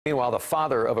Meanwhile, the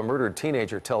father of a murdered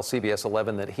teenager tells CBS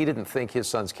 11 that he didn't think his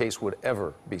son's case would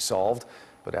ever be solved.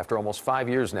 But after almost 5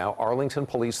 years now, Arlington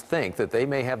police think that they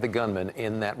may have the gunman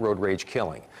in that road rage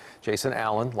killing. Jason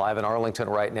Allen live in Arlington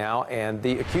right now, and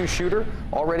the accused shooter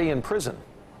already in prison.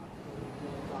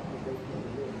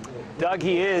 Doug,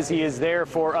 he is there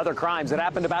for other crimes that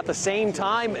happened about the same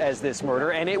time as this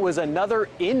murder, and it was another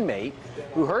inmate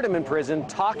who heard him in prison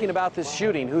talking about this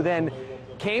shooting, who then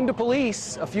came to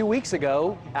police a few weeks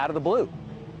ago out of the blue.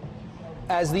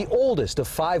 As the oldest of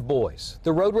 5 boys,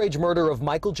 the road rage murder of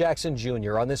Michael Jackson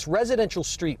Jr. on this residential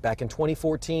street back in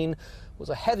 2014 was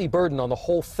a heavy burden on the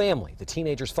whole family, the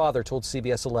teenager's father told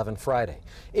CBS 11 Friday.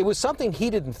 It was something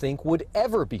he didn't think would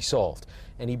ever be solved,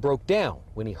 and he broke down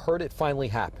when he heard it finally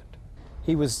happened.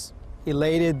 He was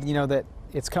elated, that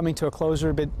it's coming to a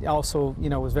closure, but also,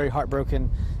 was very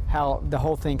heartbroken how the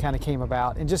whole thing kind of came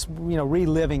about, and just,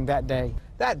 reliving that day.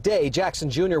 That day, Jackson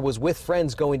Jr. was with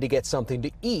friends going to get something to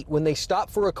eat when they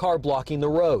stopped for a car blocking the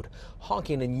road.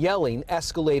 Honking and yelling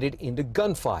escalated into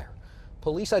gunfire.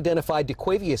 Police identified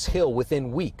DeQuavius Hill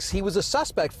within weeks. He was a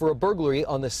suspect for a burglary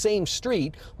on the same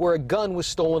street where a gun was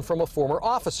stolen from a former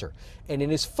officer. And in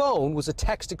his phone was a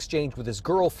text exchange with his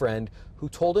girlfriend, who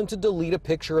told him to delete a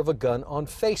picture of a gun on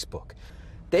Facebook.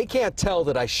 "They can't tell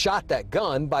that I shot that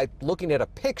gun by looking at a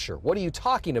picture. What are you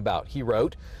talking about?" he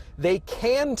wrote. "They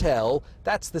can tell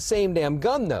that's the same damn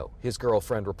gun, though," his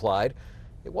girlfriend replied.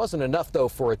 It wasn't enough, though,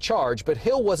 for a charge, but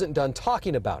Hill wasn't done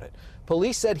talking about it.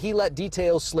 Police said he let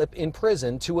details slip in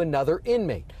prison to another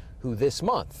inmate, who this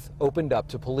month opened up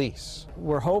to police.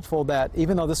 We're hopeful that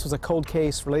even though this was a cold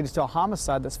case related to a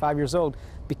homicide that's 5 years old,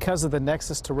 because of the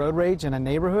nexus to road rage in a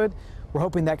neighborhood, we're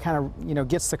hoping that kind of,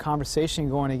 gets the conversation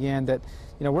going again, that,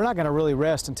 we're not going to really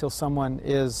rest until someone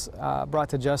is brought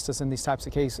to justice in these types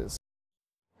of cases.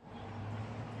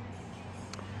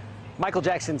 Michael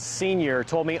Jackson Sr.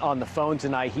 told me on the phone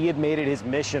tonight he had made it his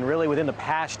mission really within the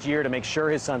past year to make sure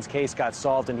his son's case got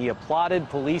solved, and he applauded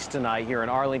police tonight here in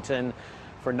Arlington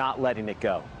for not letting it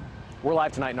go. We're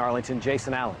live tonight in Arlington.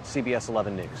 Jason Allen, CBS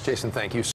 11 News. Jason, thank you.